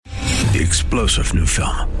The explosive new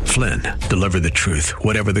film, Flynn, deliver the truth,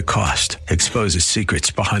 whatever the cost, exposes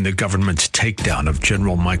secrets behind the government's takedown of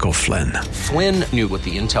General Michael Flynn. Flynn knew what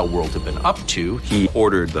the intel world had been up to. He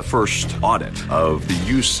ordered the first audit of the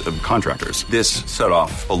use of contractors. This set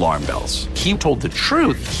off alarm bells. He told the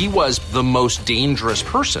truth. He was the most dangerous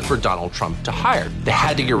person for Donald Trump to hire. They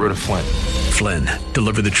had to get rid of Flynn. Flynn,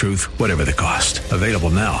 deliver the truth, whatever the cost. Available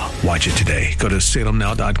now. Watch it today. Go to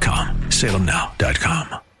salemnow.com.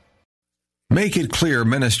 salemnow.com. Make It Clear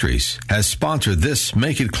Ministries has sponsored this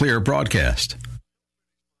Make It Clear broadcast.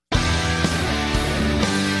 Are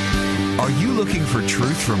you looking for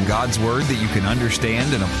truth from God's Word that you can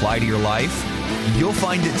understand and apply to your life? You'll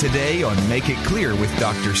find it today on Make It Clear with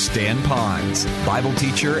Dr. Stan Ponz, Bible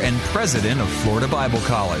teacher and president of Florida Bible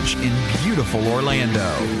College in beautiful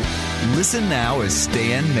Orlando. Listen now as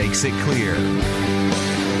Stan makes it clear.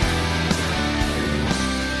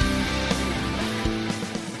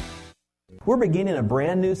 We're beginning a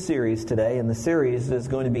brand new series today, and the series is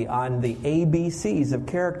going to be on the ABCs of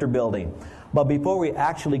character building. But before we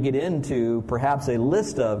actually get into perhaps a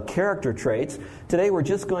list of character traits, today we're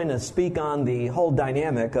just going to speak on the whole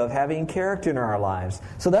dynamic of having character in our lives.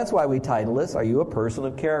 So that's why we title this, Are You a Person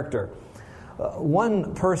of Character?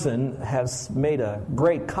 One person has made a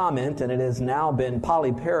great comment, and it has now been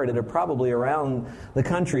poly-parroted probably around the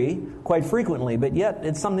country quite frequently, but yet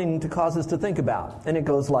it's something to cause us to think about. And it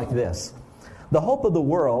goes like this. The hope of the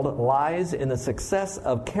world lies in the success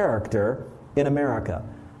of character in America.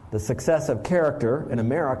 The success of character in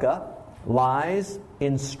America lies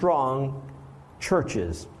in strong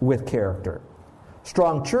churches with character.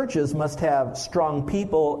 Strong churches must have strong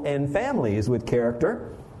people and families with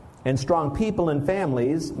character, and strong people and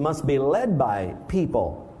families must be led by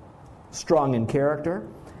people strong in character,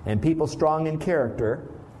 and people strong in character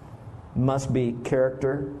must be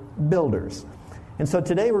character builders. And so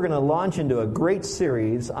today we're going to launch into a great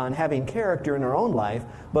series on having character in our own life,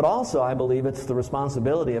 but also I believe it's the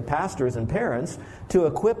responsibility of pastors and parents to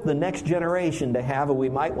equip the next generation to have what we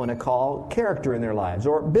might want to call character in their lives,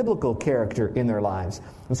 or biblical character in their lives.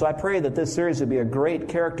 And so I pray that this series would be a great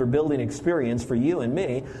character building experience for you and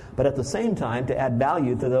me, but at the same time to add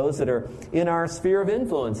value to those that are in our sphere of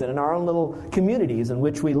influence and in our own little communities in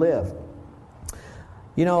which we live.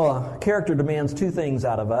 You know, character demands two things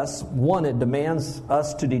out of us. One, it demands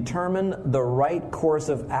us to determine the right course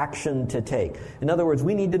of action to take. In other words,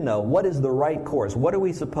 we need to know what is the right course. What are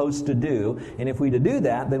we supposed to do? And if we do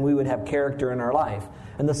that, then we would have character in our life.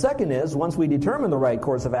 And the second is, once we determine the right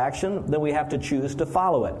course of action, then we have to choose to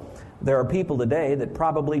follow it. There are people today that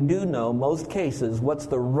probably do know, most cases, what's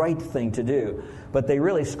the right thing to do. But they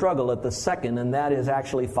really struggle at the second, and that is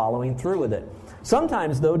actually following through with it.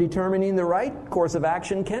 Sometimes, though, determining the right course of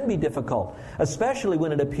action can be difficult, especially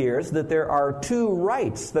when it appears that there are two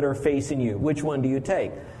rights that are facing you. Which one do you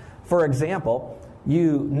take? For example,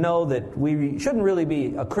 you know that we shouldn't really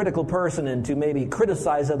be a critical person and to maybe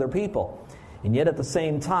criticize other people. And yet at the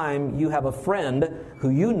same time, you have a friend who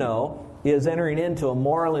you know is entering into a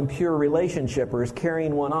moral impure relationship or is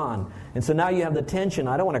carrying one on. And so now you have the tension.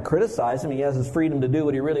 I don't want to criticize him. He has his freedom to do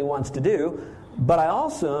what he really wants to do. But I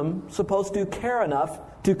also am supposed to care enough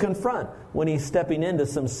to confront when he's stepping into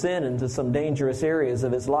some sin, into some dangerous areas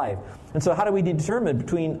of his life. And so how do we determine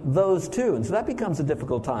between those two? And so that becomes a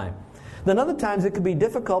difficult time. Then other times it could be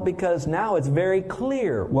difficult because now it's very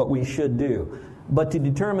clear what we should do. But to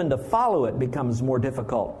determine to follow it becomes more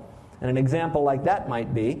difficult. And an example like that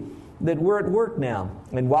might be that we're at work now.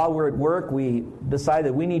 And while we're at work, we decide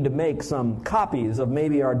that we need to make some copies of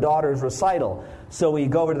maybe our daughter's recital. So we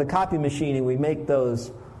go over to the copy machine and we make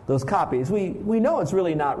those copies. We know it's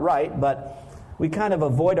really not right, but we kind of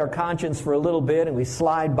avoid our conscience for a little bit and we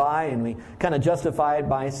slide by and we kind of justify it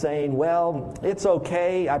by saying, well, it's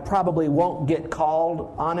okay. I probably won't get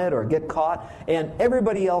called on it or get caught. And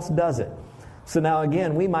everybody else does it. So now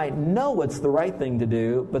again, we might know what's the right thing to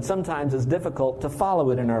do, but sometimes it's difficult to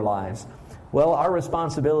follow it in our lives. Well, our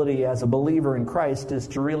responsibility as a believer in Christ is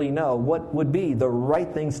to really know what would be the right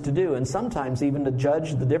things to do, and sometimes even to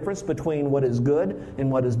judge the difference between what is good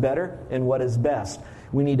and what is better and what is best.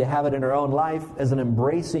 We need to have it in our own life as an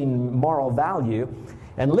embracing moral value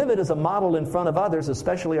and live it as a model in front of others,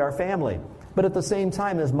 especially our family. But at the same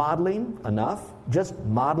time, is modeling enough? Just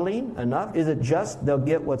modeling enough? Is it just they'll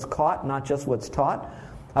get what's caught, not just what's taught?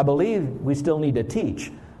 I believe we still need to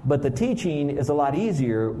teach, but the teaching is a lot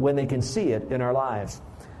easier when they can see it in our lives.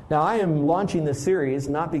 Now, I am launching this series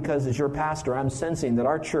not because as your pastor I'm sensing that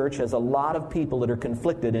our church has a lot of people that are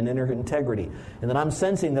conflicted in inner integrity, and that I'm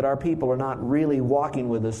sensing that our people are not really walking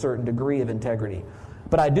with a certain degree of integrity.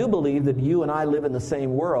 But I do believe that you and I live in the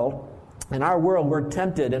same world, In our world, we're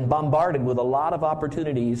tempted and bombarded with a lot of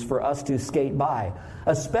opportunities for us to skate by,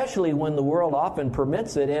 especially when the world often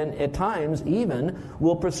permits it and at times even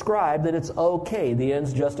will prescribe that it's okay. The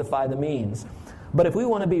ends justify the means. But if we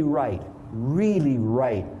want to be right, really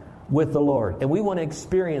right with the Lord, and we want to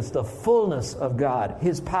experience the fullness of God,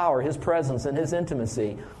 His power, His presence, and His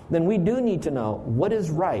intimacy, then we do need to know what is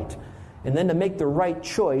right, and then to make the right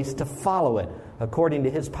choice to follow it according to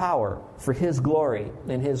His power, for His glory,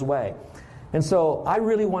 in His way. And so I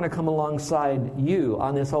really want to come alongside you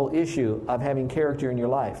on this whole issue of having character in your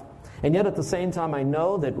life. And yet at the same time, I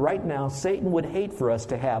know that right now Satan would hate for us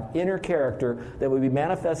to have inner character that would be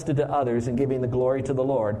manifested to others in giving the glory to the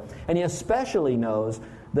Lord. And he especially knows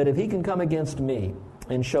that if he can come against me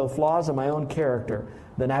and show flaws in my own character,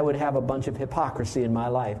 then I would have a bunch of hypocrisy in my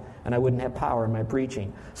life, and I wouldn't have power in my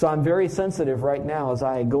preaching. So I'm very sensitive right now as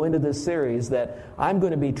I go into this series that I'm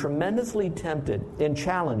going to be tremendously tempted and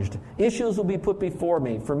challenged. Issues will be put before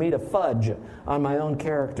me for me to fudge on my own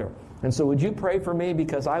character. And so would you pray for me,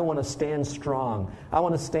 because I want to stand strong. I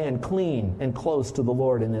want to stand clean and close to the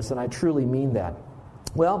Lord in this, and I truly mean that.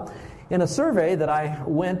 Well, in a survey that I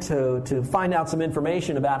went to find out some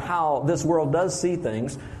information about how this world does see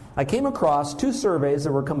things, I came across two surveys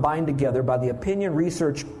that were combined together by the opinion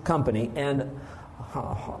research company and,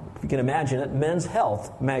 if you can imagine it, Men's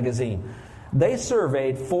Health magazine. They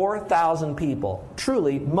surveyed 4,000 people.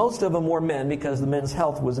 Truly, most of them were men because the Men's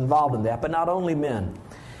Health was involved in that, but not only men.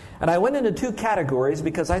 And I went into two categories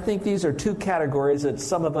because I think these are two categories that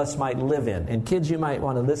some of us might live in. And kids, you might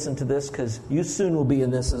want to listen to this because you soon will be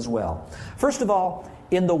in this as well. First of all,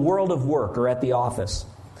 in the world of work or at the office.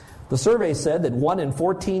 The survey said that 1 in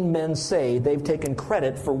 14 men say they've taken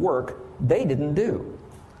credit for work they didn't do.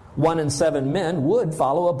 1 in 7 men would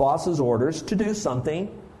follow a boss's orders to do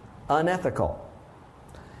something unethical.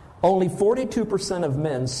 Only 42% of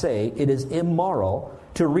men say it is immoral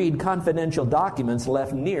to read confidential documents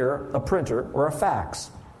left near a printer or a fax.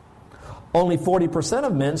 Only 40%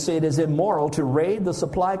 of men say it is immoral to raid the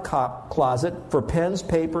supply closet for pens,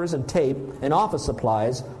 papers, and tape and office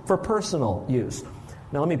supplies for personal use.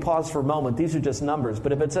 Now let me pause for a moment. These are just numbers,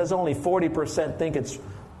 but if it says only 40% think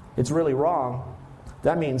it's really wrong,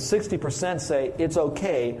 that means 60% say it's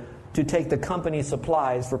okay to take the company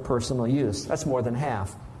supplies for personal use. That's more than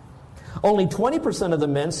half. Only 20% of the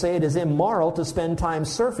men say it is immoral to spend time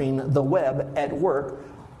surfing the web at work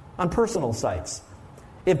on personal sites.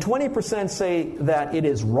 If 20% say that it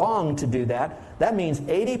is wrong to do that, that means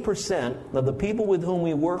 80% of the people with whom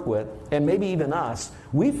we work with, and maybe even us,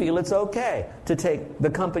 we feel it's okay to take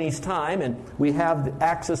the company's time, and we have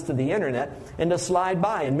access to the internet, and to slide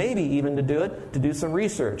by, and maybe even to do some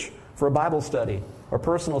research for a Bible study or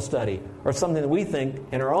personal study or something that we think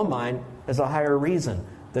in our own mind is a higher reason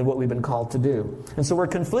than what we've been called to do. And so we're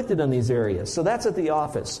conflicted in these areas. So that's at the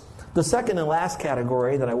office. The second and last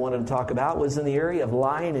category that I wanted to talk about was in the area of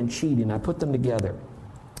lying and cheating. I put them together.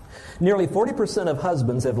 Nearly 40% of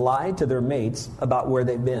husbands have lied to their mates about where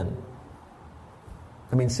they've been.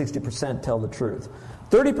 I mean, 60% tell the truth.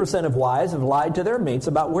 30% of wives have lied to their mates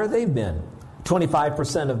about where they've been.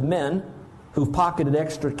 25% of men who've pocketed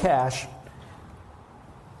extra cash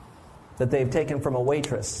that they've taken from a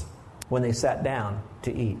waitress when they sat down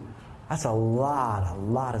to eat. That's a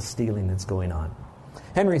lot of stealing that's going on.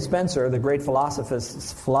 Henry Spencer, the great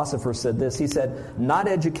philosopher, said this. He said, "Not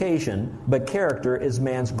education, but character is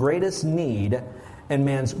man's greatest need and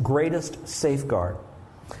man's greatest safeguard."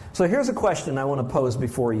 So here's a question I want to pose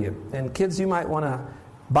before you. And kids, you might want to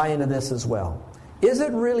buy into this as well. Is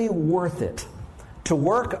it really worth it to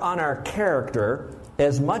work on our character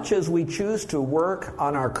as much as we choose to work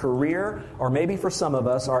on our career, or maybe for some of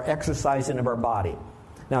us, our exercising of our body?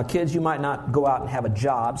 Now, kids, you might not go out and have a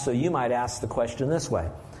job, so you might ask the question this way.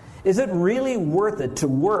 Is it really worth it to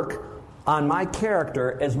work on my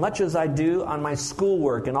character as much as I do on my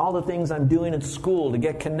schoolwork and all the things I'm doing at school to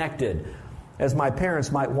get connected, as my parents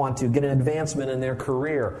might want to get an advancement in their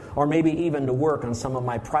career, or maybe even to work on some of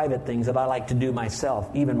my private things that I like to do myself,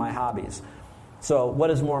 even my hobbies? So what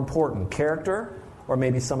is more important, character or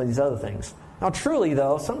maybe some of these other things? Now, truly,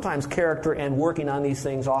 though, sometimes character and working on these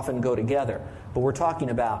things often go together. But we're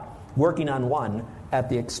talking about working on one at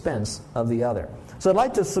the expense of the other. So I'd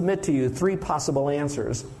like to submit to you 3 possible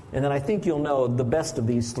answers, and then I think you'll know the best of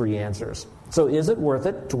these 3 answers. So is it worth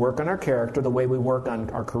it to work on our character the way we work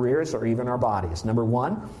on our careers or even our bodies? Number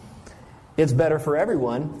 1, it's better for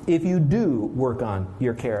everyone if you do work on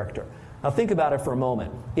your character. Now think about it for a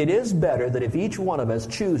moment. It is better that if each one of us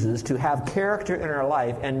chooses to have character in our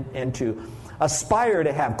life and to aspire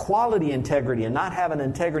to have quality integrity and not have an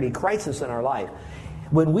integrity crisis in our life,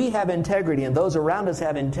 When we have integrity and those around us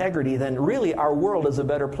have integrity, then really our world is a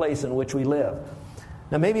better place in which we live.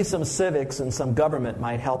 Now maybe some civics and some government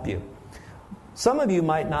might help you. Some of you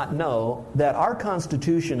might not know that our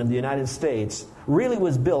Constitution of the United States really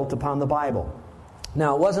was built upon the Bible.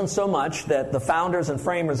 Now, it wasn't so much that the founders and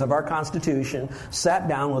framers of our Constitution sat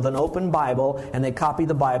down with an open Bible and they copied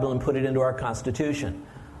the Bible and put it into our Constitution.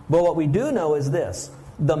 But what we do know is this.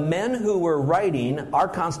 The men who were writing our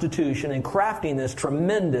Constitution and crafting this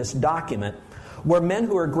tremendous document were men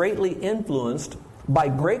who were greatly influenced by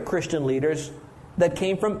great Christian leaders that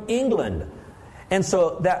came from England. And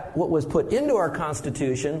so that what was put into our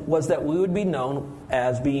Constitution was that we would be known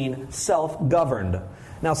as being self-governed.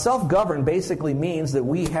 Now, self-governed basically means that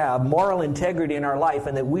we have moral integrity in our life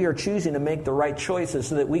and that we are choosing to make the right choices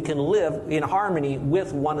so that we can live in harmony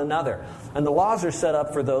with one another. And the laws are set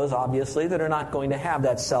up for those, obviously, that are not going to have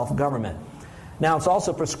that self-government. Now, it's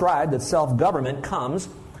also prescribed that self-government comes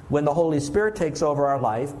when the Holy Spirit takes over our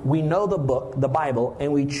life, we know the book, the Bible,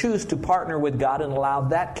 and we choose to partner with God and allow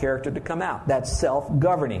that character to come out. That's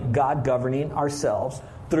self-governing, God governing ourselves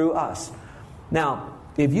through us. Now,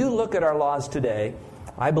 if you look at our laws today,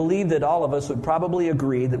 I believe that all of us would probably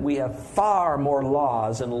agree that we have far more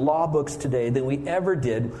laws and law books today than we ever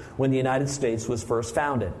did when the United States was first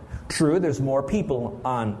founded. True, there's more people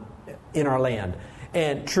in our land.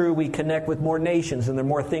 And true, we connect with more nations and there are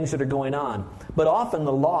more things that are going on. But often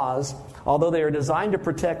the laws, although they are designed to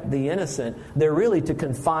protect the innocent, they're really to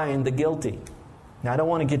confine the guilty. Now, I don't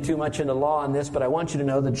want to get too much into law on this, but I want you to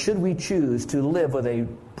know that should we choose to live with a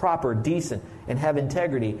proper, decent, and have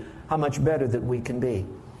integrity, how much better that we can be.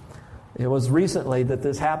 It was recently that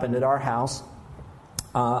this happened at our house.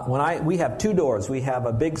 We have two doors. We have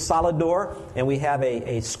a big solid door, and we have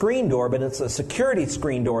a screen door, but it's a security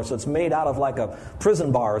screen door, so it's made out of like a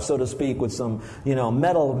prison bar, so to speak, with some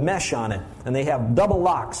metal mesh on it. And they have double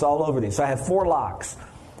locks all over these. So I have 4 locks.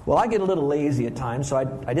 Well, I get a little lazy at times, so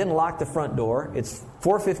I didn't lock the front door. It's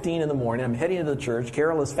 4:15 in the morning. I'm heading to the church.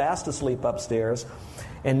 Carol is fast asleep upstairs.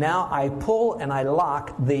 And now I pull and I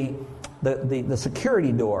lock the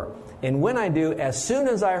security door. And when I do, as soon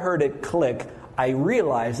as I heard it click, I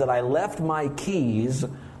realized that I left my keys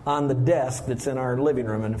on the desk that's in our living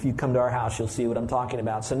room. And if you come to our house, you'll see what I'm talking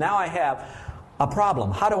about. So now I have a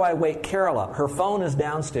problem. How do I wake Carol up? Her phone is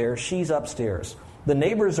downstairs. She's upstairs. The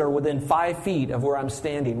neighbors are within 5 feet of where I'm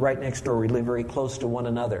standing, right next door. We live very close to one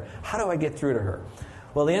another. How do I get through to her?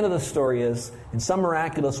 Well, the end of the story is, in some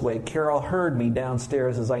miraculous way, Carol heard me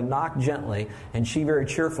downstairs as I knocked gently, and she very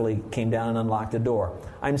cheerfully came down and unlocked the door.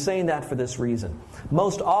 I'm saying that for this reason.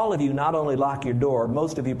 Most all of you not only lock your door,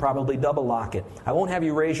 most of you probably double lock it. I won't have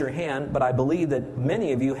you raise your hand, but I believe that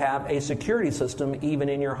many of you have a security system even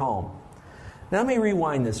in your home. Now let me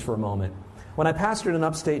rewind this for a moment. When I pastored in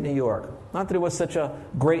upstate New York, not that it was such a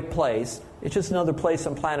great place, it's just another place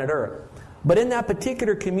on planet Earth. But in that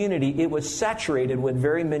particular community, it was saturated with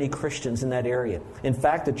very many Christians in that area. In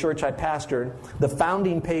fact, the church I pastored, the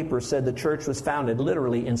founding paper said the church was founded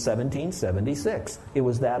literally in 1776. It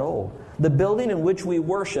was that old. The building in which we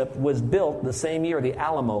worship was built the same year the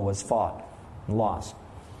Alamo was fought and lost.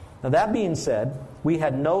 Now that being said, we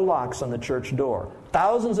had no locks on the church door.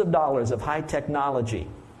 Thousands of dollars of high technology.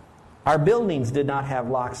 Our buildings did not have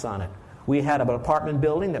locks on it. We had an apartment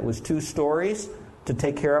building that was 2 stories to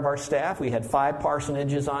take care of our staff. We had 5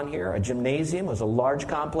 parsonages on here. A gymnasium was a large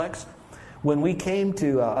complex. When we came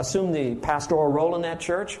to assume the pastoral role in that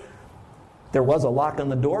church, there was a lock on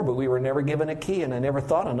the door, but we were never given a key, and I never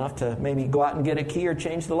thought enough to maybe go out and get a key or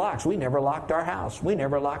change the locks. We never locked our house. We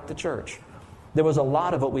never locked the church. There was a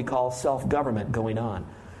lot of what we call self-government going on.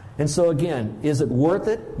 And so again, is it worth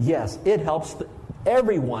it? Yes, it helps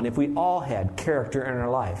everyone if we all had character in our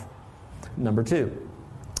life. Number 2,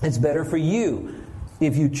 it's better for you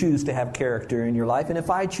if you choose to have character in your life, and if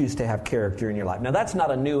I choose to have character in your life. Now, that's not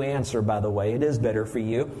a new answer, by the way. It is better for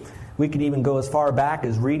you. We could even go as far back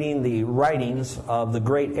as reading the writings of the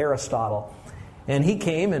great Aristotle. And he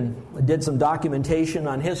came and did some documentation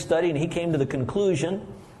on his study, and he came to the conclusion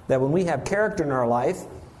that when we have character in our life,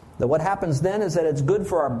 that what happens then is that it's good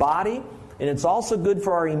for our body, and it's also good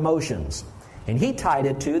for our emotions. And he tied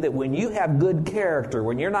it to that when you have good character,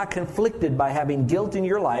 when you're not conflicted by having guilt in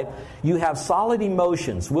your life, you have solid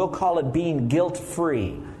emotions. We'll call it being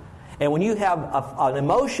guilt-free. And when you have an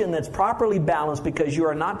emotion that's properly balanced because you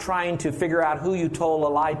are not trying to figure out who you told a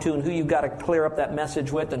lie to and who you've got to clear up that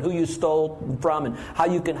message with and who you stole from and how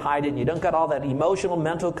you can hide it, and you don't got all that emotional,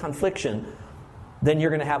 mental confliction, then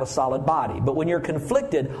you're going to have a solid body. But when you're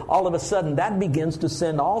conflicted, all of a sudden that begins to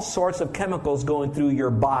send all sorts of chemicals going through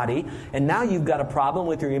your body, and now you've got a problem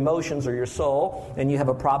with your emotions or your soul, and you have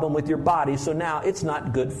a problem with your body, so now it's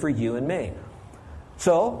not good for you and me.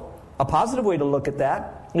 So, a positive way to look at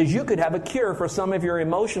that is you could have a cure for some of your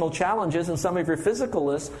emotional challenges and some of your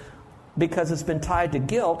physicalness because it's been tied to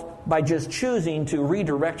guilt by just choosing to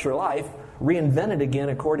redirect your life, reinvent it again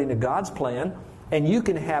according to God's plan, and you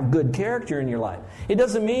can have good character in your life. It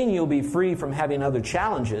doesn't mean you'll be free from having other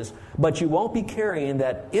challenges, but you won't be carrying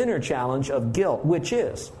that inner challenge of guilt, which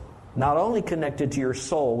is not only connected to your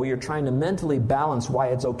soul, where you're trying to mentally balance why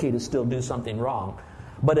it's okay to still do something wrong,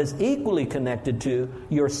 but is equally connected to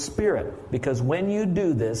your spirit. Because when you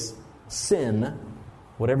do this, sin,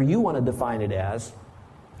 whatever you want to define it as,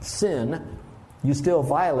 sin, you still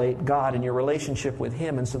violate God and your relationship with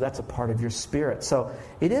Him, and so that's a part of your spirit. So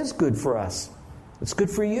it is good for us. It's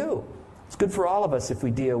good for you. It's good for all of us if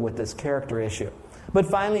we deal with this character issue. But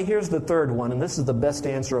finally, here's the third one, and this is the best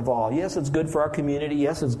answer of all. Yes, it's good for our community.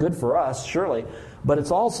 Yes, it's good for us, surely. But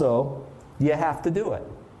it's also, you have to do it.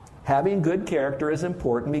 Having good character is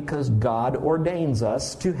important because God ordains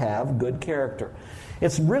us to have good character.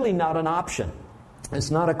 It's really not an option.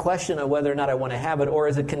 It's not a question of whether or not I want to have it, or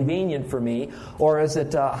is it convenient for me, or is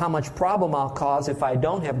it how much problem I'll cause if I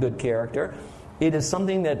don't have good character. It is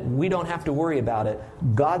something that we don't have to worry about it.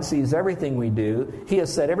 God sees everything we do. He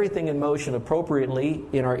has set everything in motion appropriately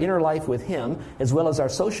in our inner life with Him, as well as our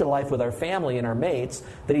social life with our family and our mates,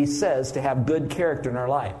 that He says to have good character in our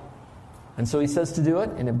life. And so He says to do it,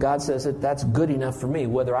 and if God says it, that's good enough for me,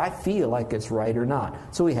 whether I feel like it's right or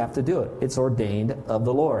not. So we have to do it. It's ordained of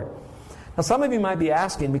the Lord. Now, some of you might be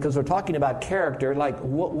asking, because we're talking about character, like,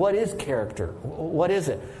 what is character? What is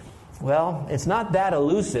it? Well, it's not that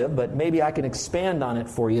elusive, but maybe I can expand on it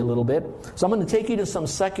for you a little bit. So I'm going to take you to some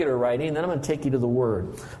secular writing, and then I'm going to take you to the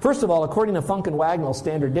Word. First of all, according to Funk and Wagnall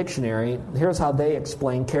Standard Dictionary, here's how they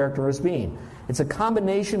explain character as being. It's a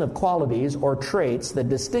combination of qualities or traits that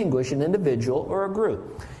distinguish an individual or a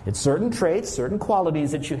group. It's certain traits, certain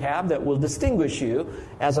qualities that you have that will distinguish you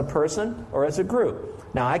as a person or as a group.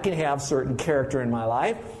 Now, I can have certain character in my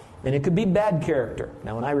life, and it could be bad character.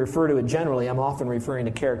 Now, when I refer to it generally, I'm often referring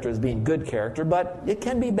to character as being good character, but it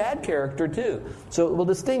can be bad character too. So it will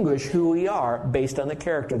distinguish who we are based on the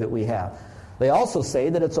character that we have. They also say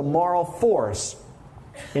that it's a moral force,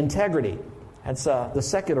 integrity. That's the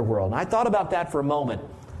secular world. And I thought about that for a moment.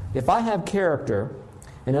 If I have character,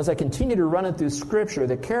 and as I continue to run it through Scripture,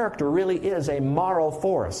 the character really is a moral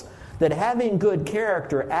force. That having good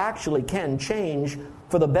character actually can change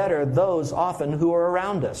for the better those often who are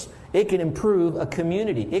around us. It can improve a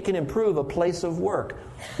community. It can improve a place of work.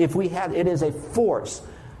 If we have, it is a force.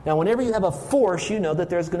 Now, whenever you have a force, you know that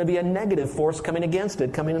there's going to be a negative force coming against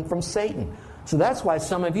it, coming in from Satan. So that's why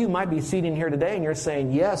some of you might be sitting here today and you're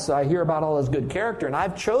saying, yes, I hear about all this good character, and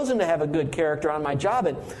I've chosen to have a good character on my job,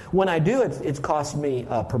 and when I do, it's cost me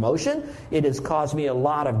a promotion. It has caused me a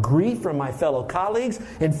lot of grief from my fellow colleagues.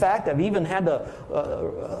 In fact, I've even had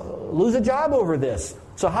to lose a job over this.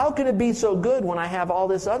 So how can it be so good when I have all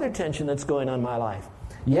this other tension that's going on in my life?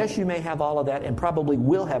 Yes, you may have all of that, and probably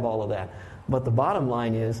will have all of that. But the bottom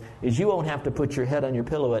line is you won't have to put your head on your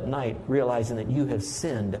pillow at night realizing that you have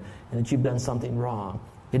sinned and that you've done something wrong.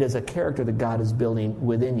 It is a character that God is building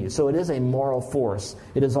within you. So it is a moral force.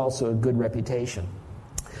 It is also a good reputation.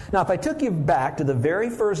 Now, if I took you back to the very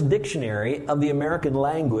first dictionary of the American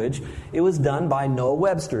language, it was done by Noah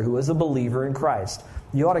Webster, who was a believer in Christ.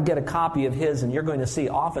 You ought to get a copy of his, and you're going to see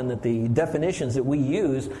often that the definitions that we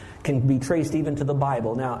use can be traced even to the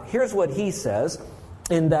Bible. Now, here's what he says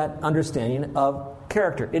in that understanding of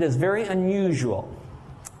character. It is very unusual.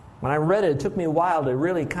 When I read it, it took me a while to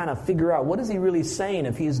really kind of figure out what is he really saying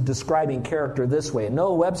if he's describing character this way. And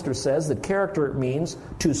Noah Webster says that character means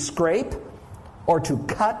to scrape or to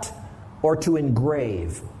cut or to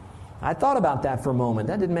engrave. I thought about that for a moment.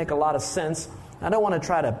 That didn't make a lot of sense. I don't want to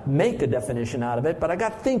try to make a definition out of it, but I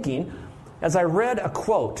got thinking as I read a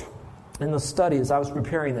quote in the study as I was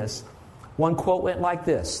preparing this. One quote went like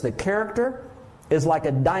this: that character is like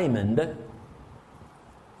a diamond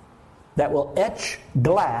that will etch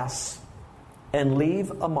glass and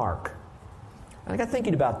leave a mark. And I got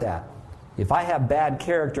thinking about that. If I have bad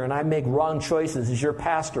character and I make wrong choices as your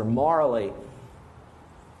pastor, morally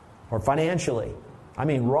or financially, I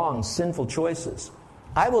mean wrong, sinful choices,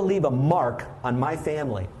 I will leave a mark on my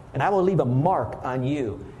family, and I will leave a mark on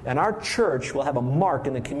you. And our church will have a mark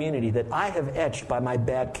in the community that I have etched by my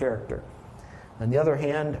bad character. On the other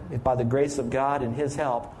hand, if by the grace of God and His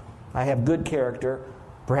help, I have good character,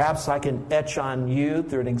 perhaps I can etch on you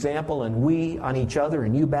through an example, and we on each other,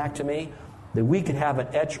 and you back to me. that we could have an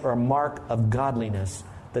etch or a mark of godliness,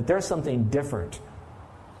 that there's something different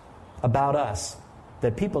about us,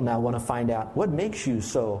 that people now want to find out what makes you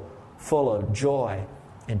so full of joy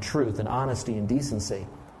and truth and honesty and decency.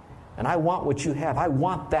 And I want what you have. I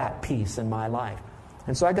want that peace in my life.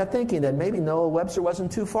 And so I got thinking that maybe Noah Webster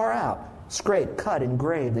wasn't too far out. Scrape, cut,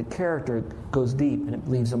 engrave, that character goes deep and it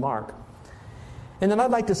leaves a mark. And then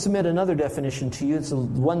I'd like to submit another definition to you. It's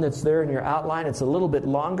one that's there in your outline. It's a little bit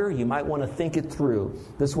longer. You might want to think it through.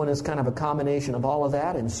 This one is kind of a combination of all of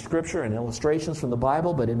that in Scripture and illustrations from the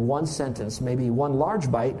Bible, but in one sentence, maybe one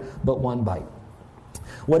large bite, but one bite.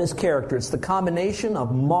 What is character? It's the combination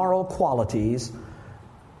of moral qualities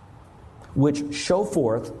which show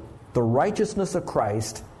forth the righteousness of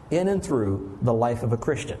Christ in and through the life of a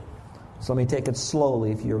Christian. So let me take it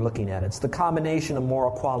slowly if you're looking at it. It's the combination of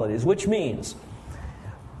moral qualities, which means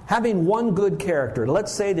having one good character.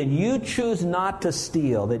 Let's say that you choose not to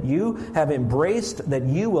steal, that you have embraced that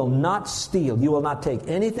you will not steal. You will not take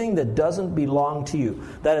anything that doesn't belong to you.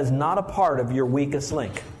 That is not a part of your weakest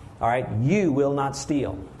link. All right? You will not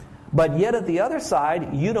steal. But yet at the other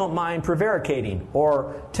side, you don't mind prevaricating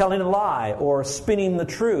or telling a lie or spinning the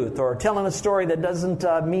truth or telling a story that doesn't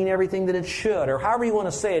mean everything that it should, or however you want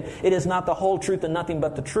to say it, it is not the whole truth and nothing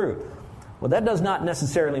but the truth. Well, that does not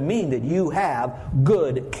necessarily mean that you have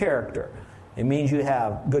good character. It means you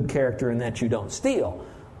have good character in that you don't steal.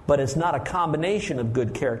 But it's not a combination of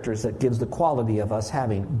good characters that gives the quality of us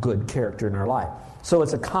having good character in our life. So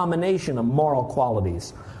it's a combination of moral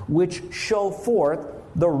qualities which show forth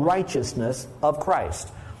the righteousness of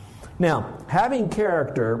Christ. Now, having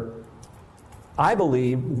character, I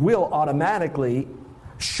believe, will automatically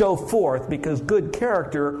show forth, because good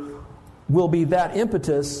character will be that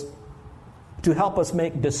impetus to help us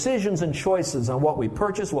make decisions and choices on what we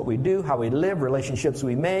purchase, what we do, how we live, relationships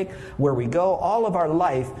we make, where we go. All of our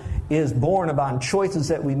life is born upon choices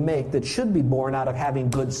that we make that should be born out of having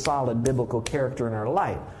good, solid, biblical character in our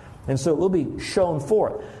life. And so it will be shown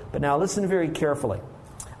forth. But now listen very carefully.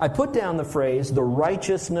 I put down the phrase, the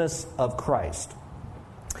righteousness of Christ.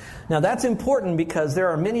 Now that's important because there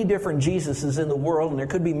are many different Jesuses in the world, and there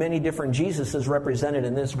could be many different Jesuses represented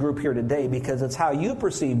in this group here today, because it's how you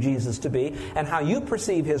perceive Jesus to be and how you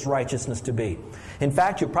perceive His righteousness to be. In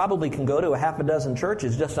fact, you probably can go to a half a dozen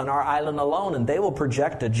churches just on our island alone, and they will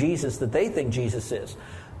project a Jesus that they think Jesus is.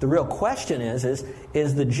 The real question is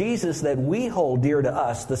the Jesus that we hold dear to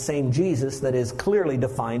us the same Jesus that is clearly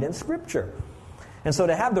defined in Scripture? And so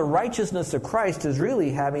to have the righteousness of Christ is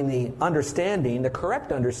really having the understanding, the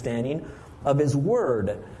correct understanding of His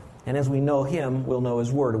Word. And as we know Him, we'll know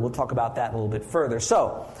His Word. And we'll talk about that a little bit further.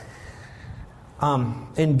 So,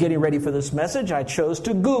 in getting ready for this message, I chose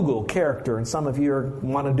to Google character. And some of you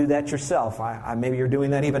want to do that yourself. Maybe you're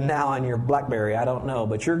doing that even now on your BlackBerry. I don't know.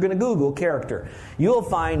 But you're going to Google character. You'll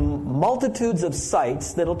find multitudes of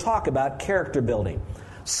sites that will talk about character building.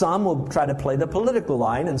 Some will try to play the political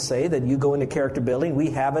line and say that you go into character building,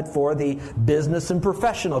 we have it for the business and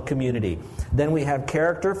professional community. Then we have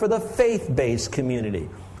character for the faith-based community.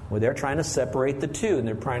 Well, they're trying to separate the two, and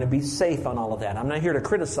they're trying to be safe on all of that. I'm not here to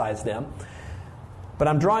criticize them, but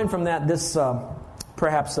I'm drawing from that this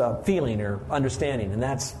perhaps feeling or understanding, and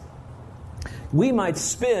that's we might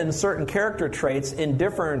spin certain character traits in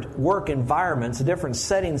different work environments, different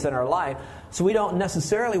settings in our life, so we don't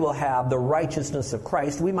necessarily will have the righteousness of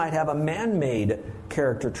Christ. We might have a man-made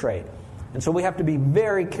character trait. And so we have to be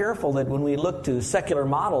very careful that when we look to secular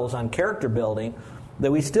models on character building,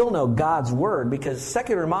 that we still know God's Word, because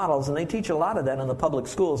secular models, and they teach a lot of that in the public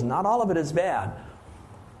schools, not all of it is bad.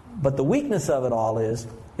 But the weakness of it all is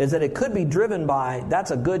that it could be driven by, that's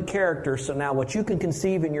a good character, so now what you can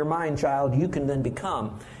conceive in your mind, child, you can then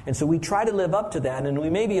become. And so we try to live up to that, and we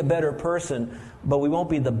may be a better person, but we won't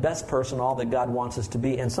be the best person, all that God wants us to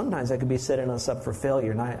be. And sometimes that could be setting us up for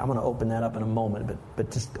failure. And I'm going to open that up in a moment, but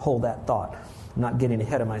just hold that thought. I'm not getting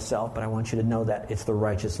ahead of myself, but I want you to know that it's the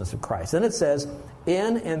righteousness of Christ. Then it says,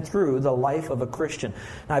 in and through the life of a Christian.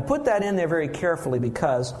 Now I put that in there very carefully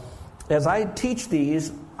because as I teach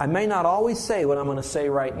these, I may not always say what I'm going to say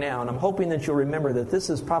right now, and I'm hoping that you'll remember that this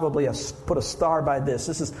is probably put a star by this.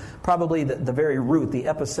 This is probably the very root, the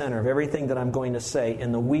epicenter of everything that I'm going to say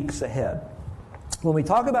in the weeks ahead. When we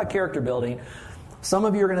talk about character building, some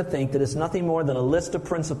of you are going to think that it's nothing more than a list of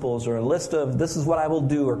principles or a list of this is what I will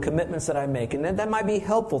do or commitments that I make, and that might be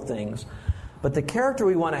helpful things. But the character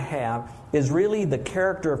we want to have is really the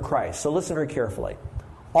character of Christ. So listen very carefully.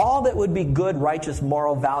 All that would be good, righteous,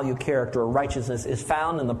 moral value, character, or righteousness is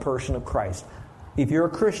found in the person of Christ. If you're a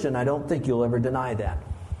Christian, I don't think you'll ever deny that.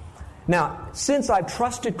 Now, since I've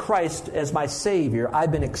trusted Christ as my Savior,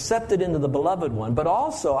 I've been accepted into the Beloved One, but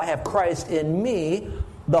also I have Christ in me,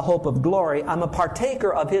 the hope of glory. I'm a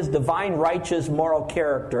partaker of His divine, righteous, moral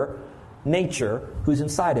character, nature, who's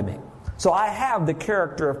inside of me. So I have the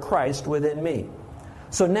character of Christ within me.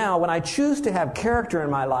 So now, when I choose to have character in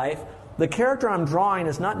my life, the character I'm drawing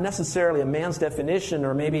is not necessarily a man's definition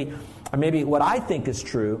or maybe what I think is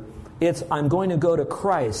true. It's I'm going to go to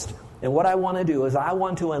Christ. And what I want to do is I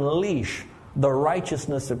want to unleash the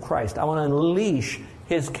righteousness of Christ. I want to unleash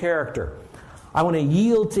His character. I want to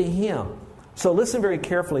yield to Him. So listen very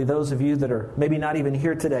carefully, those of you that are maybe not even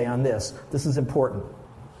here today on this. This is important.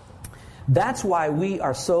 That's why we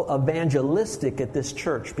are so evangelistic at this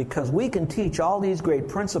church, because we can teach all these great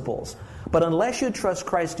principles. But unless you trust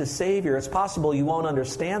Christ as Savior, it's possible you won't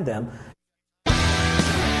understand them.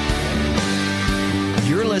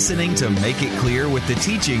 You're listening to Make It Clear with the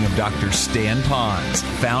teaching of Dr. Stan Ponz,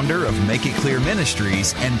 founder of Make It Clear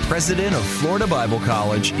Ministries and president of Florida Bible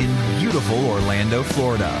College in beautiful Orlando,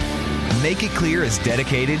 Florida. Make It Clear is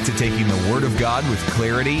dedicated to taking the Word of God with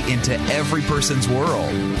clarity into every person's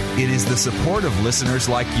world. It is the support of listeners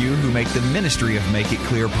like you who make the ministry of Make It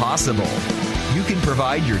Clear possible. You can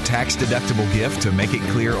provide your tax-deductible gift to Make It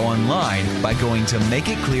Clear online by going to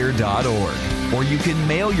makeitclear.org. Or you can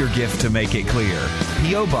mail your gift to Make It Clear,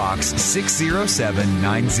 P.O. Box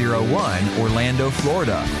 607901, Orlando,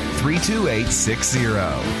 Florida, 32860.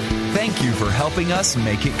 Thank you for helping us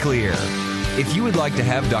make it clear. If you would like to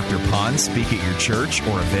have Dr. Ponz speak at your church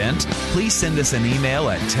or event, please send us an email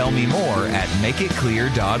at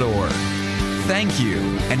tellmemore@makeitclear.org. Thank you,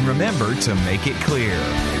 and remember to make it clear.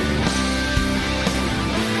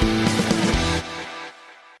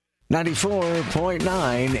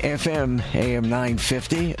 94.9 FM, AM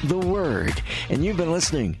 950, The Word. And you've been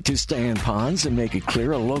listening to Stan Ponz and Make It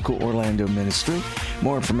Clear, a local Orlando ministry.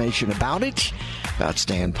 More information about it, about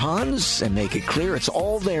Stan Ponz and Make It Clear, it's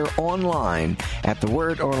all there online at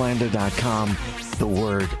thewordorlando.com,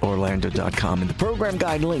 thewordorlando.com. And the program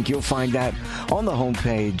guide link, you'll find that on the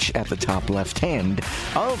homepage at the top left hand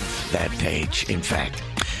of that page, in fact.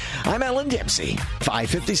 I'm Alan Dempsey,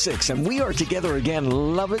 556, and we are together again.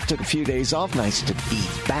 Love it. Took a few days off. Nice to be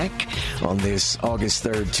back on this August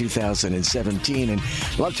 3rd, 2017. And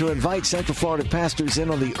love to invite Central Florida pastors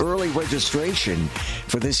in on the early registration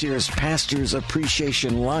for this year's Pastors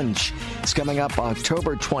Appreciation Lunch. It's coming up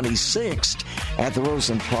October 26th at the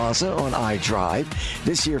Rosen Plaza on I-Drive.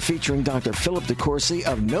 This year featuring Dr. Philip DeCourcy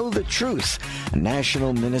of Know the Truth, a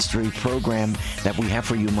national ministry program that we have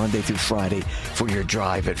for you Monday through Friday for your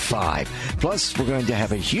drive at 5. Plus, we're going to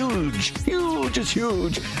have a huge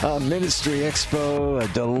ministry expo, a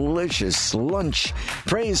delicious lunch,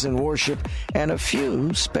 praise and worship, and a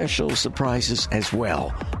few special surprises as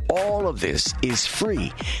well. All of this is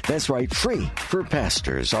free. That's right, free for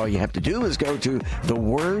pastors. All you have to do is go to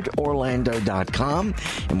thewordorlando.com.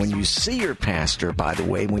 And when you see your pastor, by the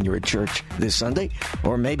way, when you're at church this Sunday,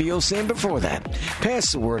 or maybe you'll see him before that,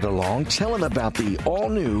 pass the word along. Tell him about the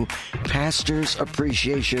all-new Pastors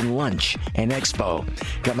Appreciation Lunch and Expo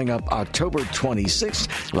coming up October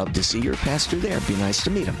 26th. Love to see your pastor there. Be nice to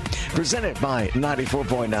meet him. Presented by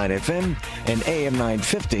 94.9 FM and AM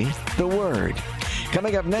 950, The Word.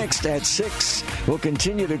 Coming up next at 6, we'll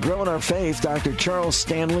continue to grow in our faith. Dr. Charles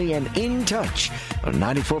Stanley and In Touch on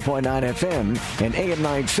 94.9 FM and AM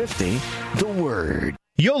 950, The Word.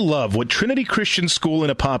 You'll love what Trinity Christian School in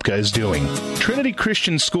Apopka is doing. Trinity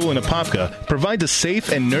Christian School in Apopka provides a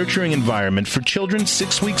safe and nurturing environment for children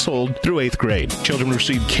 6 weeks old through 8th grade. Children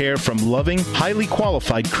receive care from loving, highly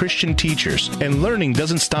qualified Christian teachers, and learning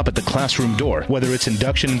doesn't stop at the classroom door. Whether it's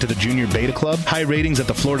induction into the Junior Beta Club, high ratings at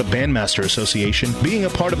the Florida Bandmaster Association, being a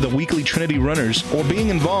part of the weekly Trinity Runners, or being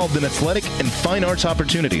involved in athletic and fine arts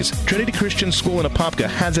opportunities, Trinity Christian School in Apopka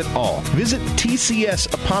has it all. Visit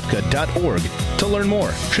tcsapopka.org to learn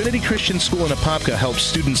more. Trinity Christian School in Apopka helps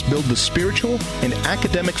students build the spiritual and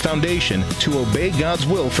academic foundation to obey God's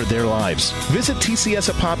will for their lives. Visit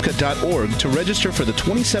tcsapopka.org to register for the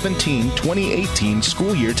 2017-2018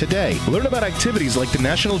 school year today. Learn about activities like the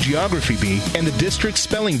National Geography Bee and the District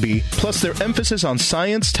Spelling Bee, plus their emphasis on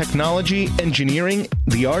science, technology, engineering,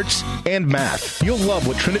 the arts, and math. You'll love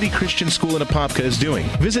what Trinity Christian School in Apopka is doing.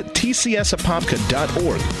 Visit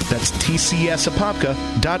tcsapopka.org. That's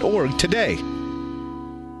tcsapopka.org today.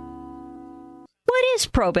 What is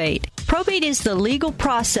probate? Probate is the legal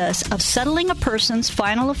process of settling a person's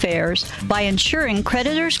final affairs by ensuring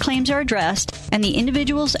creditors' claims are addressed and the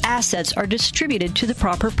individual's assets are distributed to the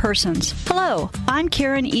proper persons. Hello, I'm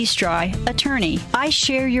Karen Eastry, attorney. I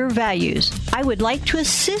share your values. I would like to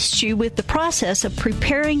assist you with the process of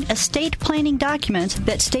preparing estate planning documents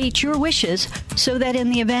that state your wishes so that in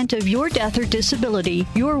the event of your death or disability,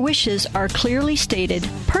 your wishes are clearly stated,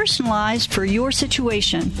 personalized for your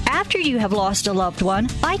situation. After you have lost a loved one,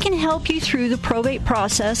 I can help you through the probate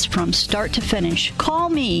process from start to finish. Call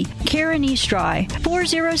me, Karen Eastry,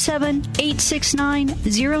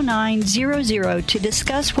 407-869-0900 to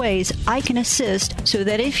discuss ways I can assist so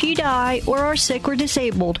that if you die or are sick or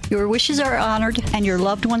disabled, your wishes are honored and your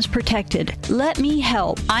loved ones protected. Let me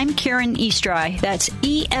help. I'm Karen Eastry. That's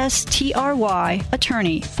E-S-T-R-Y,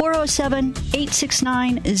 attorney,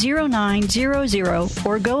 407-869-0900,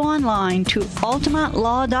 or go online to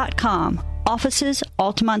altamontlaw.com. Offices,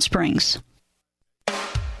 Altamont Springs.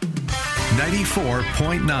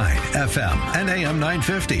 94.9 FM and AM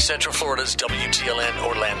 950. Central Florida's WTLN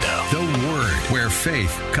Orlando. The Word, where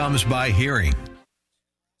faith comes by hearing.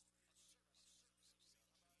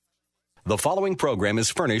 The following program is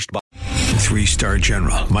furnished by 3-star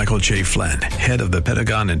General Michael J. Flynn, head of the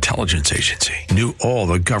Pentagon Intelligence Agency, knew all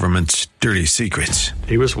the government's dirty secrets.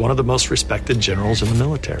 He was one of the most respected generals in the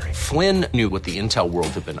military. Flynn knew what the intel world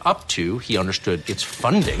had been up to. He understood its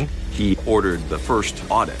funding. He ordered the first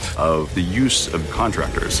audit of the use of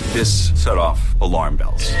contractors. This set off alarm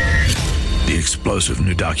bells. The explosive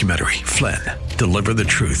new documentary, Flynn, Deliver the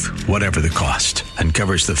Truth, Whatever the Cost,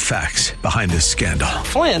 uncovers the facts behind this scandal.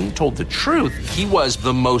 Flynn told the truth. He was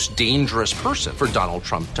the most dangerous person for Donald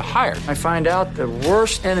Trump to hire. I find out the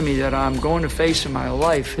worst enemy that I'm going to face in my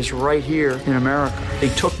life is right here in America. They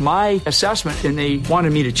took my assessment and they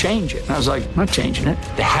wanted me to change it. And I was like, I'm not changing it.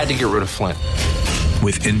 They had to get rid of Flynn.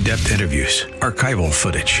 With in-depth interviews, archival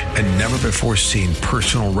footage, and never-before-seen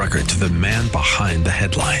personal records of the man behind the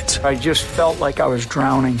headlines. I just felt like I was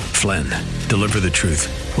drowning. Flynn, Deliver the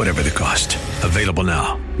Truth, Whatever the Cost. Available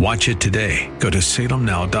now. Watch it today. Go to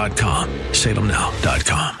salemnow.com.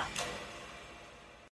 salemnow.com.